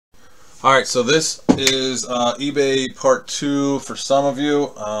Alright, so this is eBay part 2 for some of you.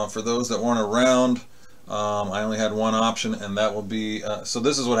 For those that weren't around, I only had one option, and that will be, so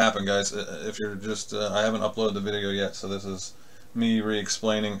this is what happened, guys. If you're just, I haven't uploaded the video yet, so this is me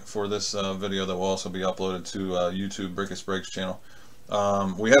re-explaining for this video that will also be uploaded to YouTube Brickus Breaks channel.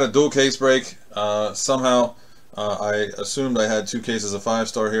 We had a dual case break. Somehow I assumed I had 2 cases of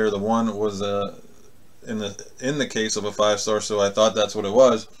 5-star here. The one was in the case of a 5-star, so I thought that's what it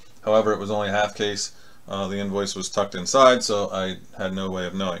was. However, it was only a half case. The invoice was tucked inside, so I had no way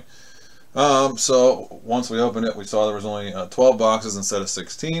of knowing. So once we opened it, we saw there was only 12 boxes instead of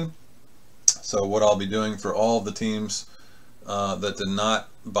 16. So what I'll be doing for all of the teams that did not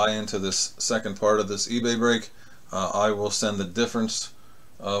buy into this second part of this eBay break, I will send the difference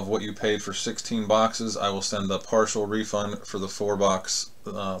of what you paid for 16 boxes. I will send the partial refund for the 4 boxes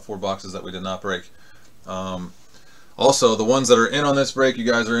that we did not break. Also, the ones that are in on this break, you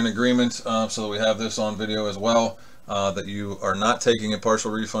guys are in agreement, so that we have this on video as well, that you are not taking a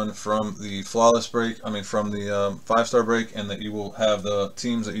partial refund from the flawless break, from the 5-star break, and that you will have the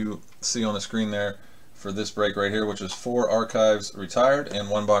teams that you see on the screen there for this break right here, which is 4 archives retired and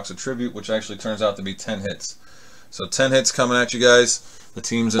 1 box of tribute, which actually turns out to be 10 hits. So 10 hits coming at you guys. The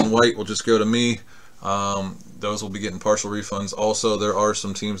teams in white will just go to me. Those will be getting partial refunds. Also, there are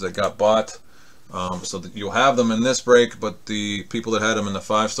some teams that got bought. So that you'll have them in this break, but the people that had them in the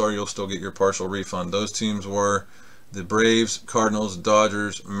 5-star, you'll still get your partial refund. Those teams were the Braves, Cardinals,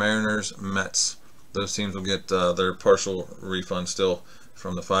 Dodgers, Mariners, Mets. Those teams will get their partial refund still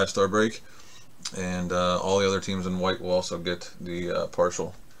from the 5-star break, and all the other teams in white will also get the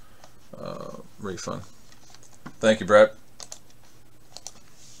partial refund. Thank you, Brad.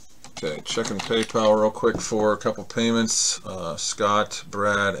 Okay, checking PayPal real quick for a couple payments. Scott,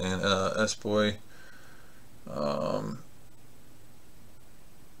 Brad, and S-Boy.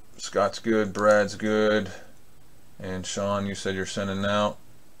 Scott's good, Brad's good, and Sean, you said you're sending out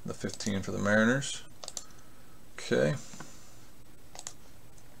the 15 for the Mariners. Okay.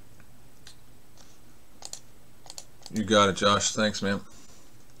 You got it, Josh. Thanks, man.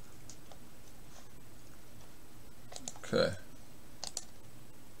 Okay.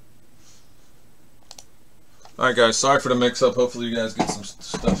 Alright guys, sorry for the mix-up. Hopefully you guys get some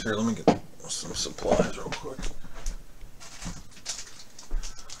stuff here. Let me get some supplies real quick.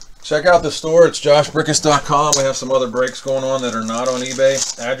 Check out the store. It's joshbrickus.com. We have some other breaks going on that are not on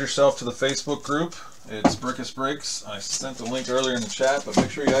eBay. Add yourself to the Facebook group. It's Brickus Breaks. I sent the link earlier in the chat, but make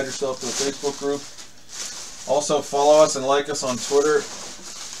sure you add yourself to the Facebook group. Also follow us and like us on Twitter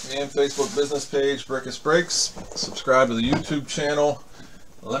and Facebook business page, Brickus Breaks. Subscribe to the YouTube channel.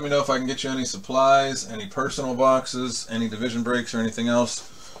 Let me know if I can get you any supplies, any personal boxes, any division breaks, or anything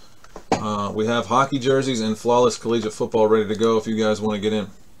else. We have hockey jerseys and flawless collegiate football ready to go if you guys want to get in.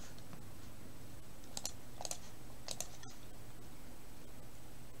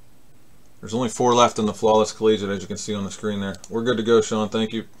 There's only 4 left in the flawless collegiate, as you can see on the screen there. We're good to go, Sean.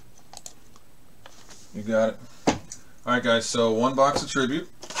 Thank you. You got it. Alright guys, so 1 box of tribute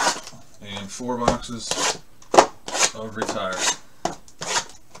and 4 boxes of retired.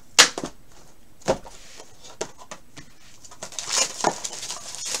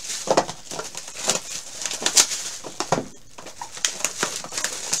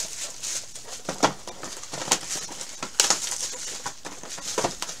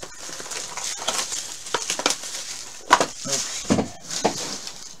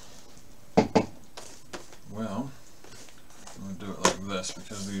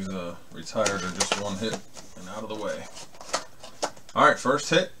 Because these retired are just 1 hit and out of the way. Alright, first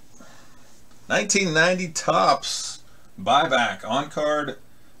hit. 1990 Topps buyback on card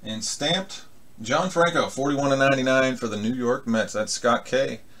and stamped. John Franco, 41/99 for the New York Mets. That's Scott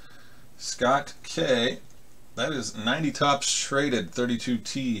K. Scott K. That is 90 Topps traded,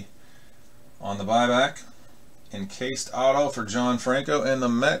 32T on the buyback. Encased auto for John Franco and the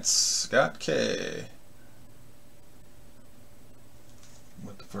Mets. Scott K.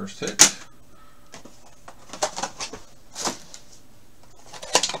 With the first hit.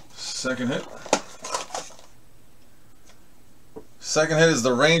 Second hit. Second hit is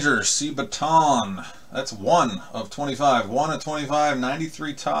the Rangers, C. Baton. That's 1 of 25. 1 of 25,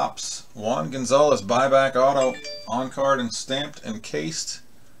 93 Topps. Juan Gonzalez buyback auto on card and stamped and cased.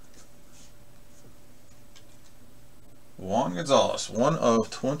 Juan Gonzalez, 1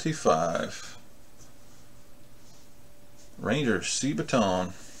 of 25. Rangers, C.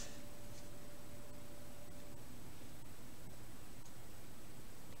 Baton.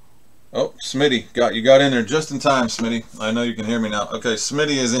 Oh, Smitty, you got in there just in time, Smitty. I know you can hear me now. Okay,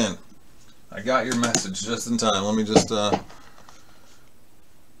 Smitty is in. I got your message just in time. Let me just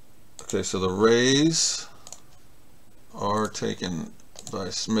Okay, so the Rays are taken by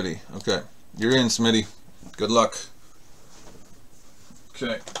Smitty. Okay, you're in, Smitty. Good luck.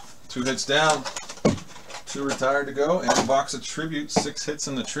 Okay, 2 hits down, 2 retired to go, and a box of Tribute. 6 hits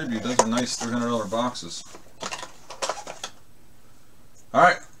in the Tribute. Those are nice $300 boxes. All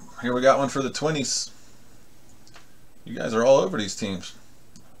right, here we got one for the Twinnies. You guys are all over these teams.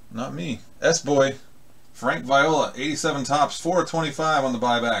 Not me. S-Boy, Frank Viola, 87 tops, 4/25 on the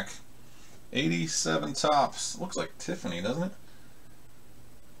buyback. 87 tops. Looks like Tiffany, doesn't it?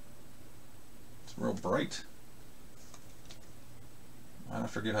 It's real bright. I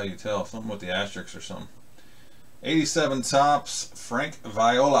forget how you tell. Something with the asterisks or something. 87 tops, Frank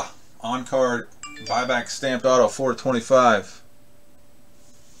Viola. On card, buyback stamped auto, 4/25.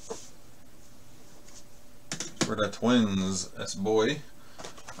 For the Twins, S-Boy.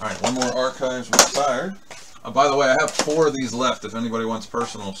 Alright, one more Archives retired. By the way, I have 4 of these left if anybody wants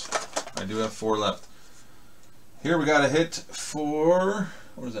personals. I do have 4 left. Here we got a hit for,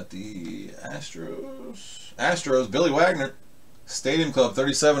 what is that, the Astros? Astros, Billy Wagner. Stadium Club,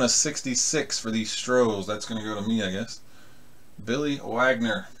 37/66 for these Stros. That's going to go to me, I guess. Billy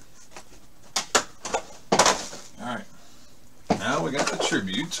Wagner. Alright. Now we got the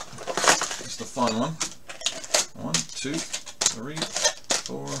Tribute. It's the fun one. 1, 2, 3,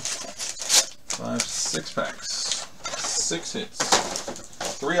 4, 5, 6 packs. 6 hits.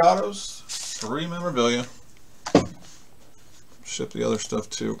 3 autos, 3 memorabilia. Ship the other stuff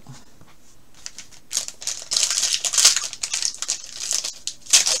too.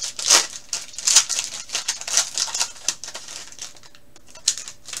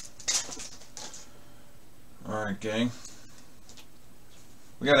 Alright, gang.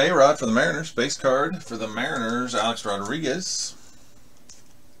 We got A-Rod for the Mariners. Base card for the Mariners, Alex Rodriguez.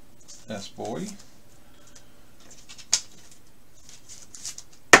 S-Boy.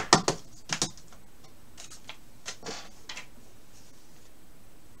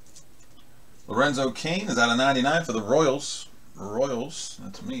 Lorenzo Cain is out of 99 for the Royals. Royals,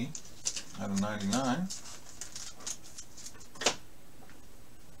 that's me. Out of 99.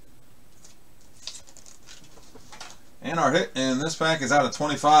 And our hit in this pack is out of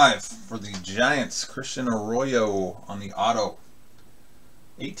 25 for the Giants. Christian Arroyo on the auto.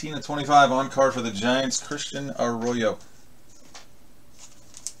 18/25 on card for the Giants. Christian Arroyo.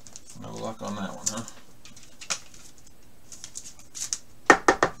 No luck on that one, huh?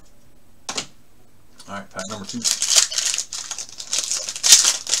 Alright, pack number 2.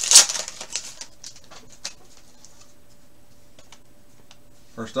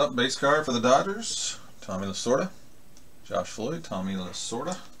 First up, base card for the Dodgers. Tommy Lasorda. Josh Floyd, Tommy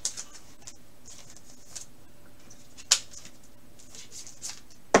Lasorda.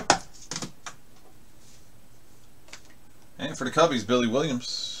 And for the Cubbies, Billy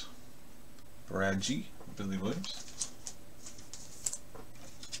Williams. Brad G. Billy Williams.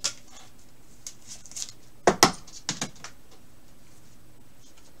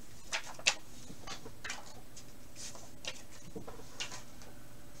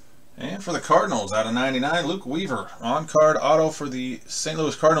 And for the Cardinals, out of 99, Luke Weaver. On-card auto for the St.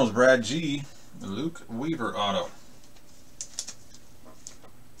 Louis Cardinals, Brad G. Luke Weaver auto.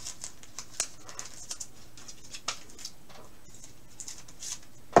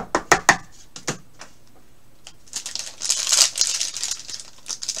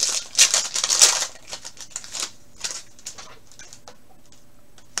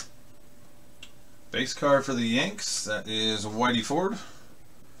 Base card for the Yanks, that is Whitey Ford.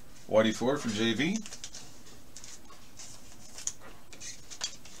 Whitey Ford for JV.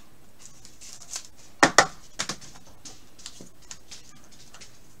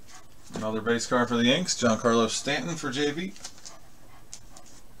 Another base card for the Yanks, Giancarlo Stanton for JV.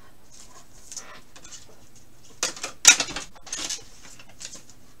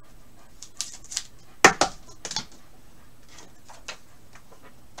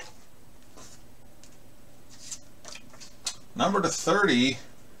 Number to 30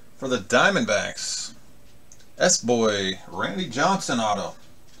 for the Diamondbacks, S-Boy, Randy Johnson auto.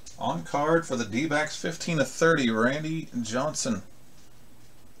 On card for the D-backs, 15/30, Randy Johnson.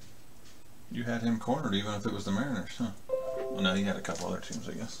 You had him cornered even if it was the Mariners, huh? Well, no, he had a couple other teams,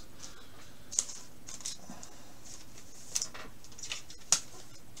 I guess.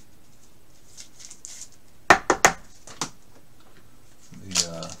 What do you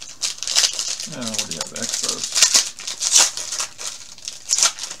have? Expos.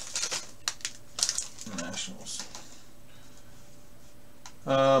 Nationals.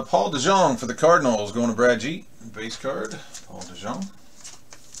 Paul DeJong for the Cardinals, going to Brad G. Base card, Paul DeJong.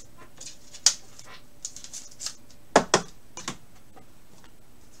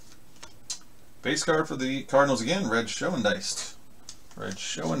 Base card for the Cardinals again, Red Schoendeist. Red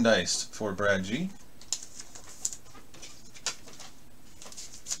Schoendeist for Brad G.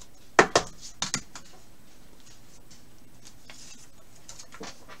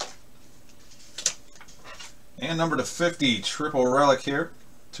 And number to 50, triple relic here.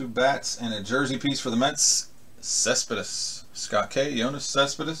 2 bats and a jersey piece for the Mets. Cespedes. Scott K. Jonas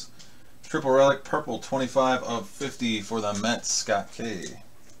Cespedes. Triple relic, purple, 25 of 50 for the Mets. Scott K.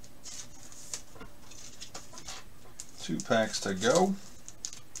 2 packs to go.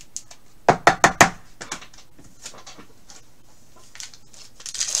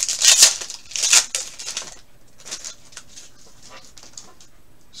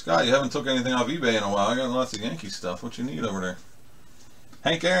 Scott, you haven't took anything off eBay in a while. I got lots of Yankee stuff. What you need over there?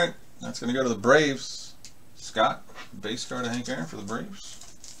 Hank Aaron. That's going to go to the Braves. Scott, base card of Hank Aaron for the Braves.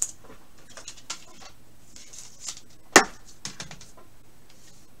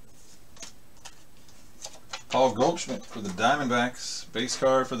 Paul Goldschmidt for the Diamondbacks. Base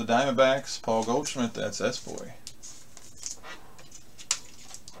card for the Diamondbacks. Paul Goldschmidt, that's S-Boy.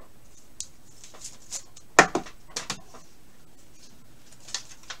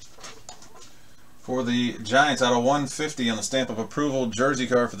 For the Giants, out of 150 on the stamp of approval, jersey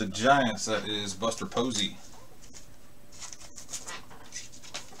card for the Giants, that is Buster Posey.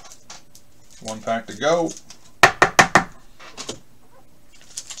 1 pack to go.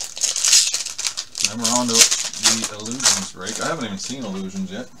 Then we're on to the Illusions break. I haven't even seen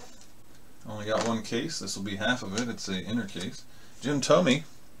Illusions yet. Only got 1 case. This will be half of it. It's a inner case. Jim Thome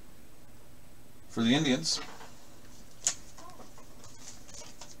for the Indians.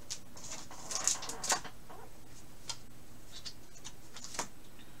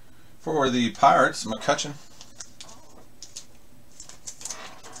 For the Pirates, McCutchen.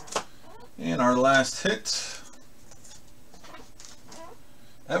 And our last hit,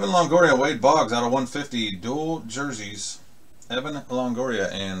 Evan Longoria, Wade Boggs, out of 150, dual jerseys. Evan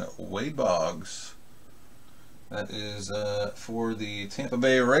Longoria and Wade Boggs. That is for the Tampa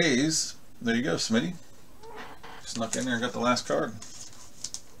Bay Rays. There you go, Smitty. Snuck in there and got the last card.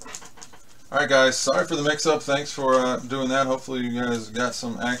 Alright guys, sorry for the mix-up. Thanks for doing that. Hopefully you guys got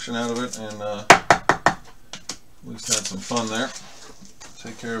some action out of it and at least had some fun there.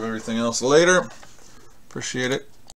 Take care of everything else later. Appreciate it.